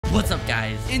What's up,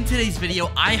 guys? In today's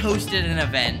video, I hosted an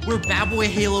event where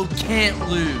BadBoyHalo can't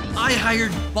lose. I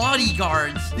hired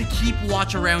bodyguards to keep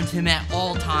watch around him at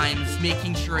all times,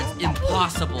 making sure it's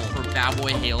impossible for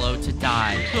BadBoyHalo to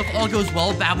die. So if all goes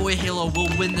well, BadBoyHalo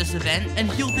will win this event,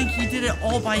 and he'll think he did it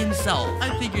all by himself.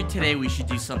 I figured today we should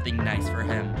do something nice for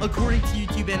him. According to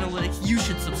YouTube analytics, you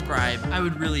should subscribe. I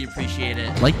would really appreciate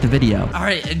it. Like the video. All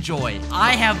right, enjoy.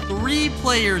 I have 3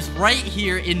 players right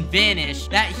here in Vanish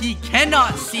that he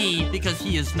cannot see because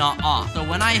he is not off. So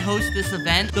when I host this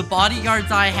event, the bodyguards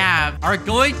I have are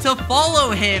going to follow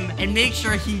him and make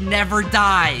sure he never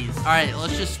dies. All right,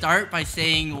 let's just start by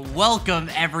saying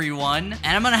welcome, everyone.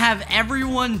 And I'm gonna have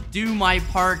everyone do my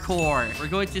parkour. We're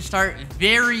going to start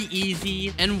very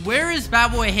easy. And where is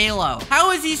BadBoyHalo?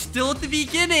 How is he still at the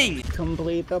beginning?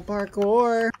 Complete the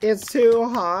parkour. It's too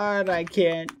hard. I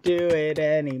can't do it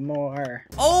anymore.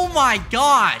 Oh my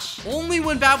gosh. Only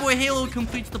when BadBoyHalo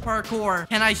completes the parkour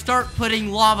can I start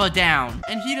putting lava down.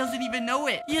 And he doesn't even know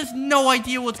it. He has no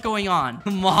idea what's going on.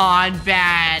 Come on,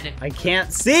 Bad. I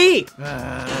can't see.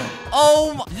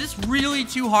 Oh, is this really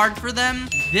too hard for them?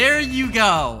 There you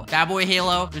go.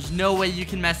 BadBoyHalo, there's no way you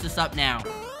can mess this up now.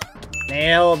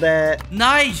 Nailed it.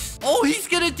 Nice. Oh, he's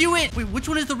gonna do it. Wait, which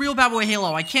one is the real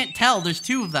BadBoyHalo? I can't tell. There's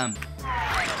 2 of them.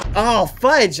 Oh,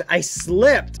 fudge. I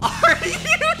slipped. Are you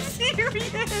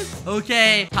serious?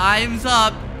 Okay, time's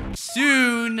up.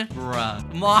 Soon.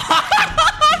 Bruh. Come on.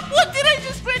 What did I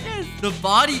just witness? The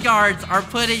bodyguards are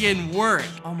putting in work.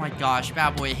 Oh my gosh,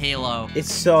 BadBoyHalo.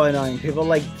 It's so annoying. People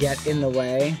like get in the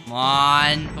way. Come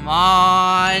on. Come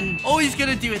on. Oh, he's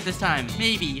gonna do it this time.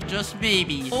 Maybe. Just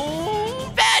maybe.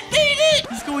 Oh, Bad made it.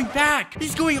 He's going back.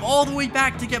 He's going all the way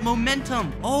back to get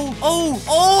momentum. Oh.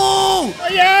 Oh,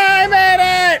 yeah, I made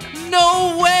it.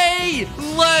 No way.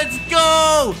 Let's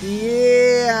go.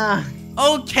 Yeah.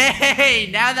 Okay,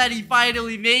 now that he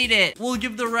finally made it, we'll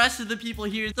give the rest of the people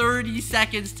here 30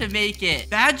 seconds to make it.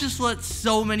 Bad just let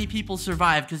so many people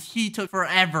survive because he took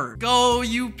forever. Go,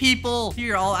 you people.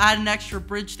 Here, I'll add an extra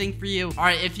bridge thing for you. All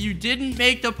right, if you didn't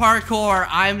make the parkour,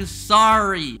 I'm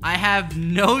sorry. I have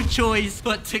no choice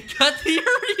but to cut the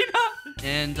arena.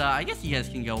 And I guess you guys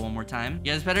can go one more time.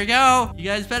 You guys better go. You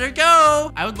guys better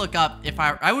go. I would look up if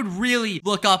I would really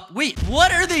look up. Wait,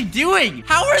 what are they doing?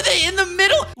 How are they in the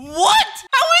middle? What?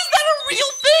 How is that a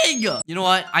real thing? You know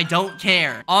what? I don't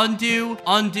care. Undo.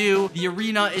 The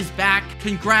arena is back.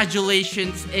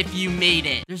 Congratulations if you made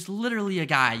it. There's literally a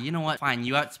guy. You know what? Fine.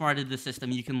 You outsmarted the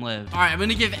system. You can live. All right. I'm going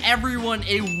to give everyone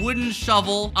a wooden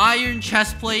shovel, iron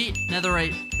chest plate,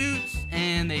 netherite boots,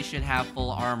 and they should have full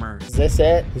armor. Is this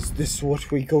it? Is this what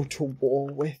we go to war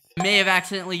with? May have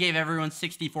accidentally gave everyone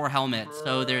 64 helmets,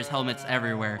 so there's helmets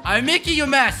everywhere. I'm making a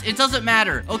mess. It doesn't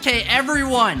matter. Okay,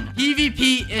 everyone.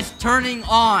 PvP is turning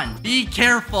on. Be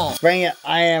careful. Bring it.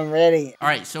 I am ready. All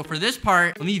right, so for this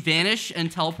part, let me vanish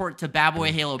and teleport to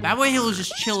BadBoyHalo. BadBoyHalo is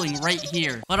just chilling right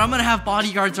here, but I'm gonna have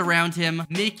bodyguards around him,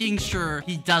 making sure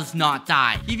he does not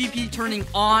die. PvP turning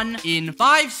on in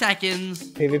 5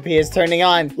 seconds. PvP is turning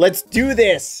on. Let's do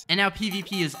this. And now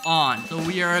PvP is on. So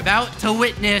we are about to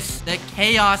witness the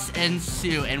chaos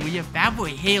ensue. And we have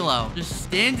BadBoyHalo just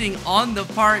standing on the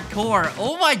parkour.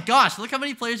 Oh my gosh, look how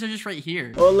many players are just right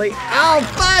here. Holy, oh,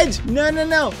 fudge.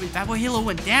 No. Wait, BadBoyHalo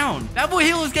went down.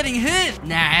 BadBoyHalo is getting hit.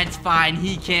 Nah, it's fine.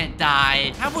 He can't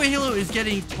die. BadBoyHalo is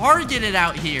getting targeted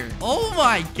out here. Oh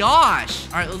my gosh.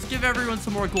 All right, let's give everyone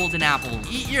some more golden apples.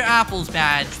 Eat your apples,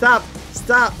 Bad. Stop.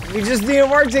 We just need to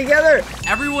work together.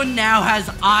 Everyone now has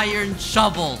iron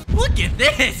shovels. Look at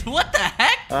this. What the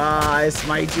heck? I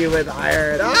smite you with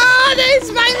iron. Oh, they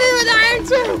smite me with iron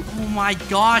too. Oh my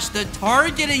gosh, the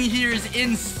targeting here is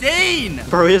insane.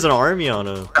 Bro, he has an army on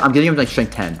him. I'm giving him like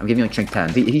strength 10. I'm giving him like strength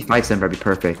 10. He fights them, bro. Be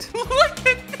perfect. Look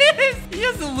at this. He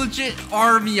has a legit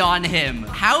army on him.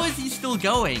 How is he still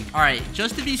going? All right,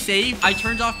 just to be safe, I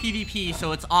turned off PvP,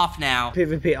 so it's off now.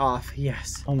 PvP off.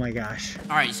 Yes. Oh my gosh.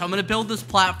 All right, so I'm gonna build this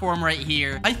platform right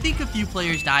here. I think a few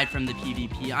players died from the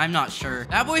PvP. I'm not sure.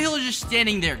 BadBoyHalo is just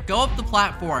standing there. Go up the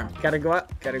platform. Gotta go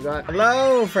up.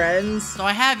 Hello, friends. So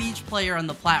I have each player on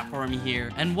the platform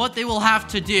here, and what they will have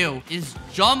to do is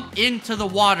jump into the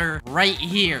water right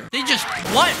here. They just,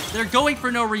 what? They're going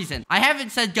for no reason. I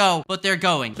haven't said go, but they're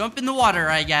going. Jump in the water,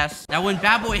 I guess. Now when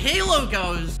BadBoyHalo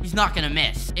goes, he's not gonna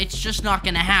miss. It's just not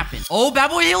gonna happen. Oh,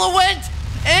 BadBoyHalo went,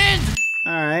 and...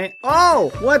 All right.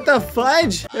 Oh, what the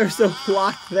fudge? There's a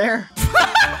block there.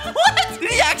 What?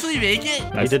 Did he actually make it?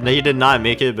 He did not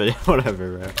make it, but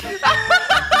whatever, bro.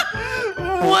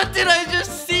 What did I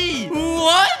just see?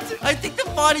 What? I think the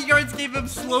bodyguards gave him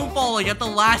slow falling at the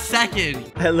last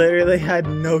second. I literally had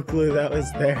no clue that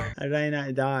was there. How did I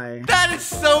not die? That is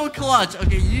so clutch.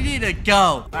 Okay, you need to go.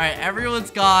 All right,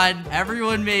 everyone's gone.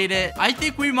 Everyone made it. I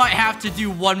think we might have to do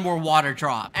one more water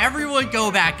drop. Everyone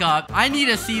go back up. I need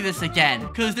to see this again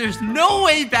because there's no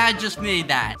way Bad just made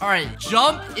that. All right,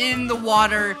 jump in the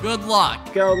water. Good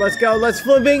luck. Go, let's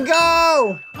flip and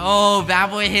go! Oh,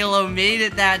 BadBoyHalo made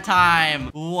it that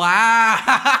time. Wow.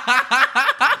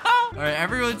 All right,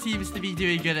 everyone seems to be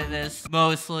doing good at this,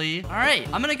 mostly. All right,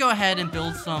 I'm gonna go ahead and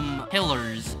build some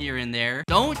pillars here and there.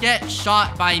 Don't get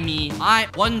shot by me.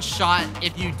 One shot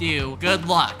if you do. Good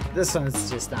luck. This one's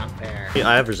just not fair.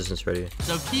 I have resistance ready.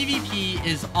 So PvP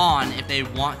is on if they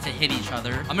want to hit each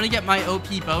other. I'm gonna get my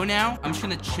OP bow now. I'm just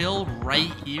gonna chill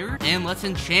right here and let's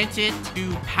enchant it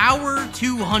to power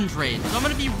 200. So I'm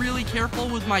gonna be really careful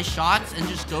with my shots and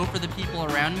just go for the people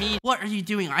around me. What are you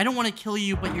doing? I don't want to kill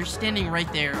you, but you're standing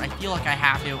right there. I feel like I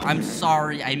have to. I'm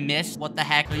sorry. I missed. What the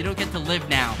heck? You don't get to live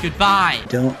now. Goodbye.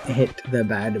 Don't hit the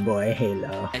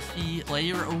BadBoyHalo. I see a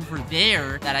player over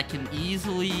there that I can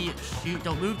easily shoot.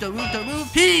 Don't move, don't move, don't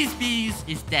move. Peas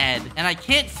is dead. And I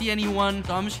can't see anyone,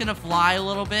 so I'm just gonna fly a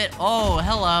little bit. Oh,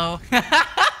 hello.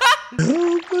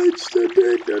 Don't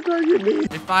target me.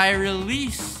 If I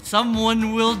release,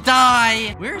 someone will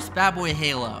die. Where's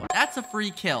BadBoyHalo? That's a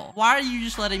free kill. Why are you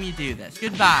just letting me do this?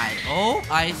 Goodbye. Oh,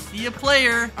 I see a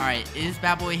player. All right, is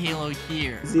BadBoyHalo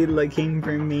here? Is he looking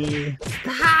for me?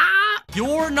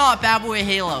 You're not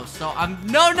BadBoyHalo, so I'm...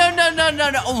 No.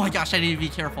 Oh my gosh, I need to be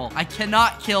careful. I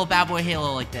cannot kill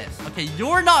BadBoyHalo like this. Okay,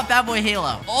 you're not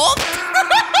BadBoyHalo. Oh!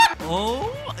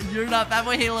 Oh, you're not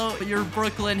BadBoyHalo, but you're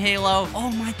Brooklyn Halo.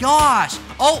 Oh my gosh.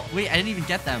 Oh, wait, I didn't even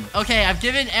get them. Okay, I've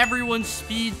given everyone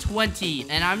speed 20,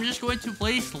 and I'm just going to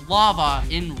place lava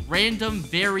in random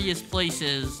various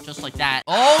places, just like that.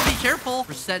 Oh, be careful.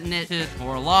 We're setting it to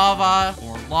more lava,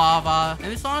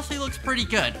 and this honestly looks pretty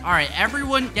good. All right,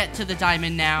 everyone get to the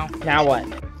diamond now. Now what?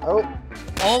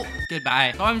 Oh,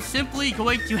 goodbye. So I'm simply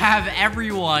going to have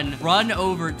everyone run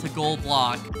over to gold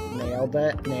block. Nailed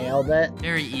it.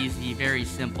 Very easy, very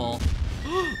simple.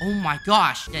 Oh my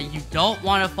gosh. Yeah, you don't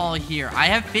want to fall here. I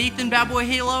have faith in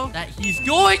BadBoyHalo that he's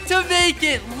going to make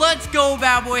it. Let's go,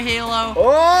 BadBoyHalo.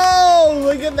 Oh,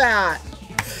 look at that.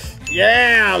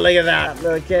 Yeah, look at that.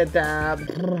 Look at that.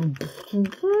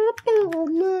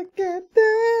 Look at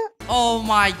that. Oh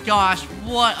my gosh,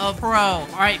 what a pro. All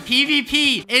right,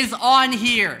 PvP is on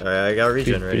here. All right, I got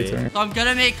regen ready. So I'm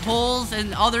gonna make holes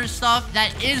and other stuff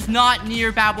that is not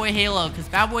near BadBoyHalo, because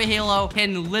BadBoyHalo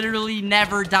can literally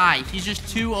never die. He's just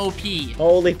too OP.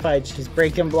 Holy fudge, he's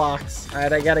breaking blocks. All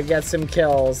right, I gotta get some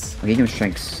kills. I'm getting him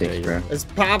strength 6, bro. Let's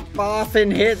pop off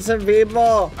and hit some people.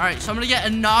 All right, so I'm gonna get a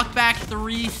knockback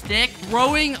 3 stick,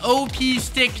 throwing OP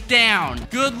stick down.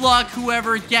 Good luck,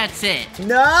 whoever gets it.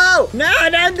 No,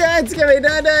 it's gonna be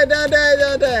no.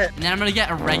 And then I'm gonna get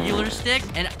a regular stick,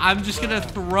 and I'm just gonna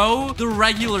throw the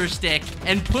regular stick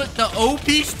and put the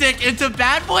OP stick into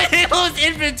BadBoyHalo's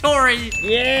inventory.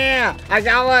 Yeah, I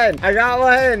got one.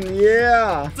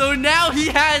 Yeah. So now he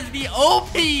has the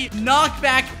OP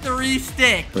knockback 3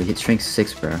 stick. Bro, get strength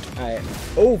 6, bro. All right.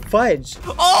 Oh, fudge.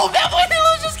 Oh,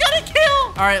 BadBoyHalo's just got a kill.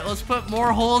 All right, let's put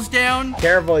more holes down.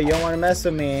 Careful, you don't want to mess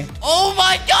with me. Oh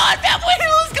my God,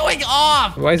 BadBoyHalo's going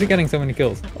off. Why is he getting so many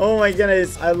kills? Oh my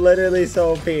goodness, I'm literally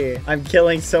so OP. I'm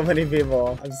killing so many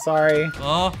people. I'm sorry.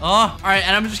 Oh. All right,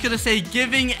 and I'm just gonna say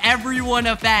giving everyone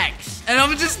effects. And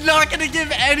I'm just not gonna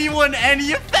give anyone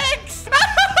any effects.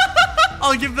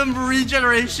 I'll give them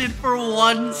regeneration for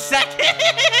 1 second.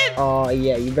 Oh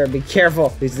yeah, you better be careful.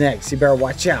 Who's next? You better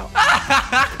watch out.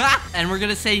 And we're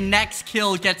gonna say next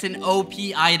kill gets an OP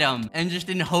item. And just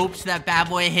in hopes that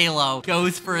BadBoyHalo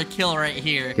goes for a kill right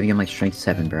here. Giving him like strength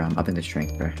 7, bro. I'm upping the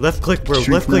strength, bro. Left click, bro.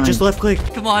 Strength Left click, 9. just left click.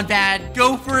 Come on, Bad.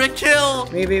 Go for a kill.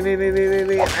 Me.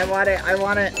 I want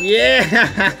it.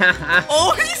 Yeah.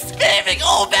 Oh, he's spamming.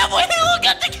 Oh, BadBoyHalo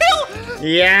got the kill.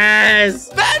 Yes.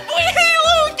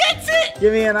 BadBoyHalo gets it.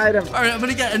 Give me an item. All right, I'm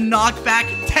gonna get a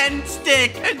knockback 10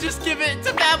 stick and just give it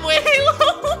to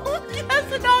BadBoyHalo. He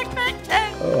has a knockback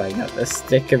 10. Oh, I got the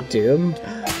stick of doom.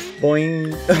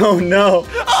 Boing. Oh no.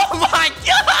 Oh my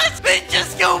gosh, they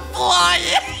just go flying.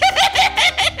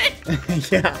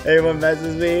 Yeah. Anyone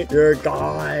messes me, you're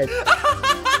gone.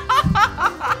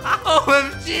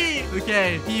 OMG.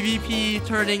 Okay, PvP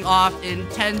turning off in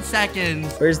 10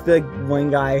 seconds. Where's the one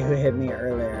guy who hit me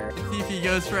earlier? Let's see if he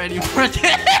goes for any more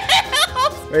kills.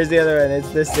 Where's the other one? It's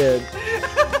this dude.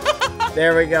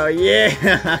 There we go.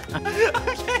 Yeah.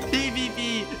 Okay,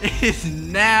 PvP is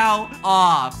now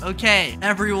off. Okay,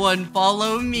 everyone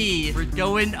follow me. We're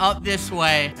going up this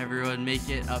way. Everyone make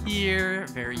it up here.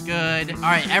 Very good. All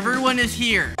right, everyone is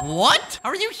here. What? How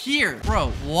are you here?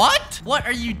 Bro, what? What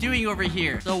are you doing over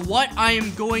here? So what I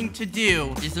am going to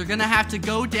do is they're gonna have to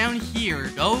go down here,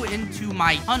 go into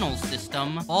my tunnel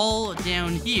system, fall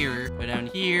down here, go down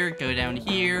here, go down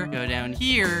here, go down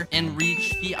here, and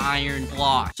reach the iron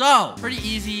block. So, pretty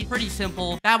easy, pretty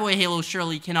simple. BadBoyHalo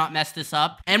surely cannot mess this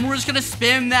up. And we're just gonna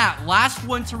spam that. Last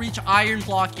one to reach iron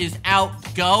block is out.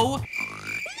 Go.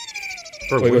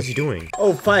 Bro, what is he doing?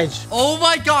 Oh, fudge. Oh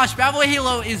my gosh,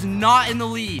 BadBoyHalo is not in the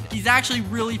lead. He's actually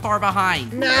really far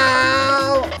behind.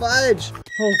 No, fudge.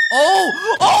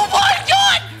 Oh my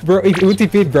god! Bro,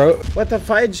 UTP'd, bro. What the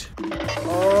fudge?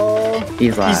 Oh.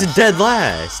 He's last. He's a dead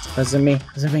last. Wasn't me.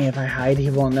 Wasn't me. If I hide, he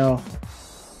won't know.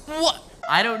 What?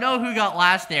 I don't know who got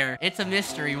last there. It's a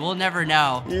mystery. We'll never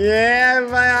know. Yeah,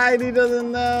 if I hide, he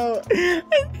doesn't know.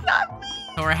 It's not me.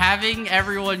 So we're having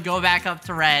everyone go back up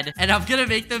to red, and I'm gonna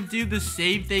make them do the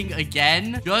same thing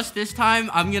again. Just this time,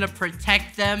 I'm gonna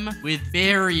protect them with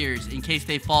barriers in case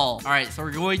they fall. All right, so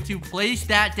we're going to place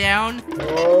that down.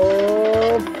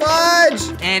 Oh, fudge!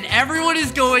 And everyone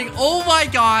is going, oh my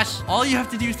gosh. All you have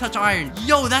to do is touch iron.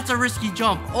 Yo, that's a risky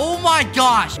jump. Oh my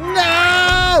gosh.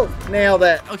 No! Nailed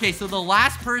it. Okay, so the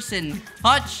last person to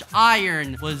touch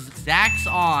iron was Zach's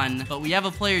on, but we have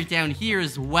a player down here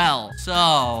as well.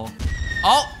 So...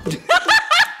 Oh!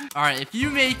 All right, if you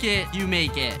make it, you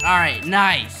make it. All right,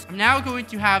 nice. I'm now going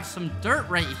to have some dirt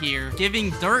right here, giving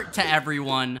dirt to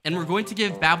everyone. And we're going to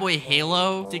give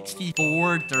BadBoyHalo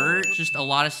 64 dirt, just a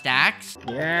lot of stacks.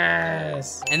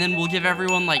 Yes. And then we'll give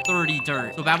everyone like 30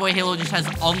 dirt. So BadBoyHalo just has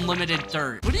unlimited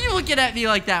dirt. What are you looking at me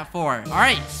like that for? All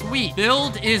right, sweet.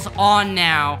 Build is on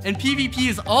now. And PvP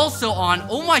is also on.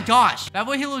 Oh my gosh.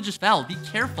 BadBoyHalo just fell. Be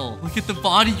careful. Look at the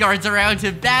bodyguards around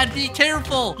him. Bad, be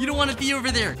careful. You don't want to be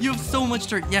over there. You have so much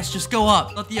dirt. Yes, just go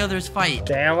up. Let the others fight.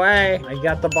 Stay away. I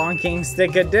got the bonking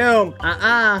stick of doom.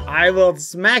 I will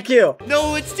smack you.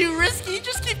 No, it's too risky.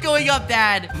 Just keep going up,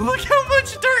 Dad. Look how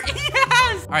much dirt he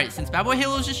has. All right, since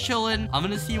BadBoyHalo's just chilling, I'm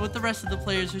gonna see what the rest of the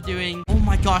players are doing. Oh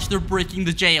my gosh, they're breaking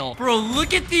the jail. Bro,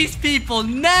 look at these people.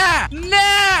 Nah.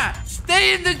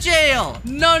 Stay in the jail.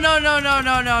 No.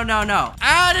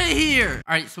 Out of here.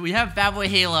 All right, so we have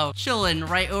BadBoyHalo chilling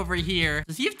right over here.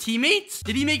 Does he have teammates?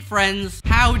 Did he make friends?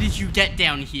 How did you get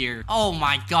down here? Oh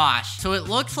my gosh. So it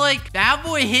looks like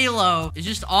BadBoyHalo is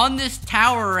just on this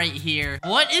tower right here.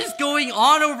 What is going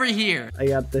on over here? I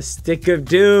got the stick of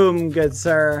doom, good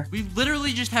sir. We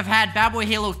literally just have had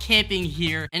BadBoyHalo camping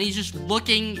here, and he's just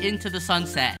looking into the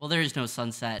sunset. Well, there is no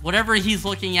sunset. Whatever he's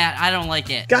looking at, I don't like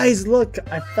it. Guys, look,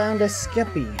 I found a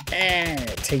Skeppy.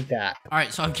 Take that. All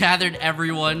right, so I've gathered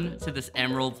everyone to this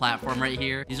emerald platform right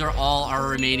here. These are all our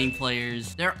remaining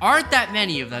players. There aren't that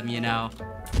many of them, you know.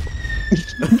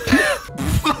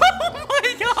 Oh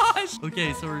my gosh.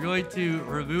 Okay, so we're going to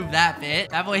remove that bit.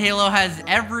 BadBoyHalo has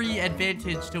every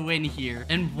advantage to win here.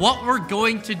 And what we're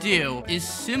going to do is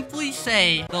simply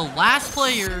say the last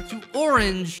player to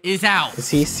orange is out. Is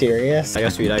he serious? I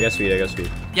got speed.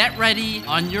 Get ready.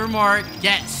 On your mark.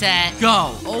 Get set.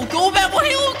 Go. Oh, go,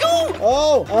 BadBoyHalo, go.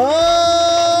 Oh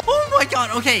my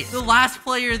god. Okay, the last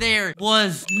player there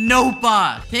was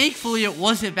Nopa. Thankfully, it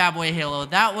wasn't BadBoyHalo.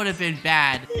 That would have been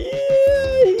bad.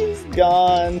 Yeah, he's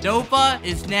gone. Nopa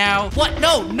is now... What?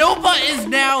 No, Nopa is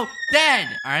now dead.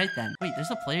 All right, then. Wait,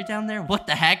 there's a player down there? What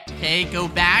the heck? Okay, go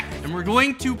back. And we're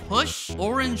going to push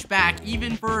orange back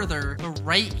even further to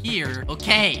right here.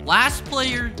 Okay, last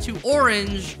player to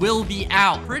orange will be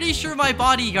out. Pretty sure my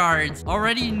bodyguards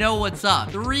already know what's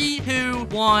up. 3, 2,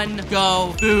 1,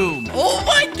 go. Boom. Oh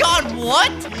my god,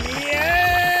 what?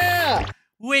 Yeah!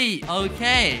 Wait,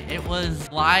 okay. It was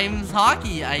Slime's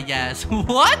hockey, I guess.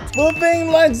 What?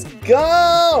 Whooping, let's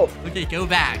go! Okay, go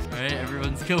back. All right,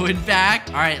 everyone's going back.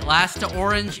 All right, last to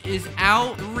orange is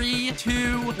out. 3,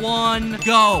 2, 1,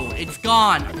 go. It's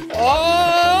gone.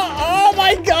 Oh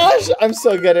my gosh! I'm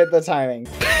so good at the timing.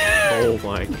 Oh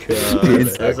my god.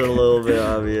 That's a little bit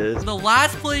obvious. The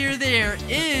last player there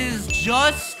is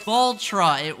just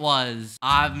Voltra, it was.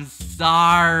 I'm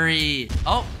sorry.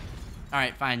 Oh. All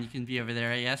right, fine. You can be over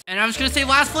there, I guess. And I was going to say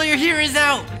last player here is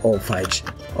out. Oh, fudge.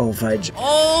 Oh, fudge.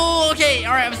 Oh, okay.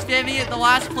 All right, I'm spamming it. The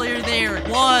last player there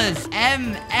was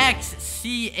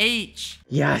MXCH.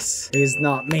 Yes, it is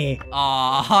not me.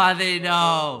 Aw, they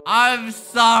know. I'm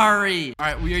sorry. All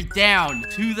right, we are down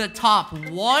to the top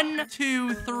 1,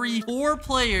 2, 3, 4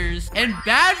 players. And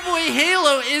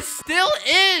BadBoyHalo is still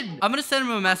in. I'm going to send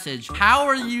him a message. How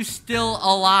are you still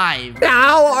alive?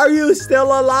 How are you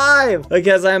still alive?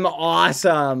 Because I'm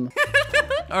awesome.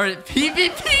 All right,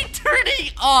 PvP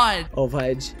turning on. Oh,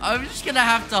 fudge. I'm just gonna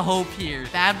have to hope here.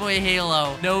 Bad Boy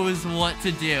Halo knows what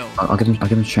to do. I'll give him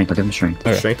strength. I'll give him strength.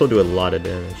 Okay. Strength will do a lot of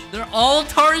damage. They're all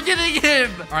targeting him.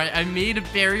 All right, I made a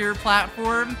barrier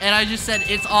platform, and I just said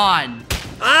it's on.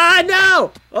 Ah,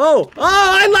 no! Oh,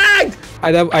 I lagged!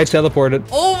 I teleported.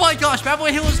 Oh my gosh, Bad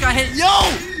Boy Halo's got hit. Yo!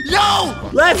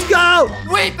 Let's go!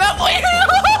 Wait, Bad Boy Halo!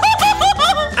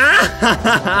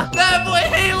 Bad Boy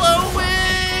Halo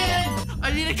wins!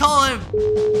 I need to call him.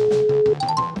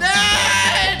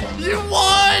 Man! You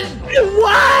won!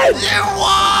 What? You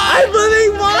won! I literally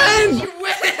won! You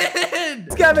win!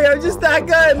 Skeppy, I'm just that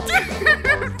good.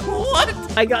 What?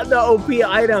 I got the OP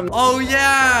item. Oh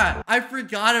yeah, I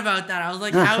forgot about that. I was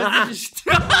like, how is it just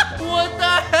what the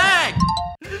heck?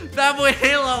 Bad Boy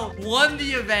Halo won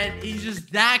the event. He's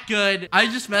just that good. I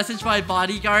just messaged my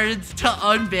bodyguards to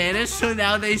unbanish, so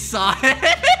now they saw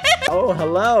it. Oh,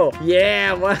 hello.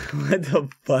 Yeah, what the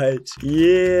fudge?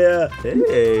 Yeah.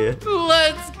 Hey.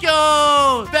 Let's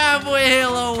go. Bad Boy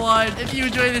Halo won. If you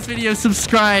enjoyed this video,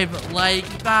 subscribe,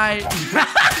 like, bye.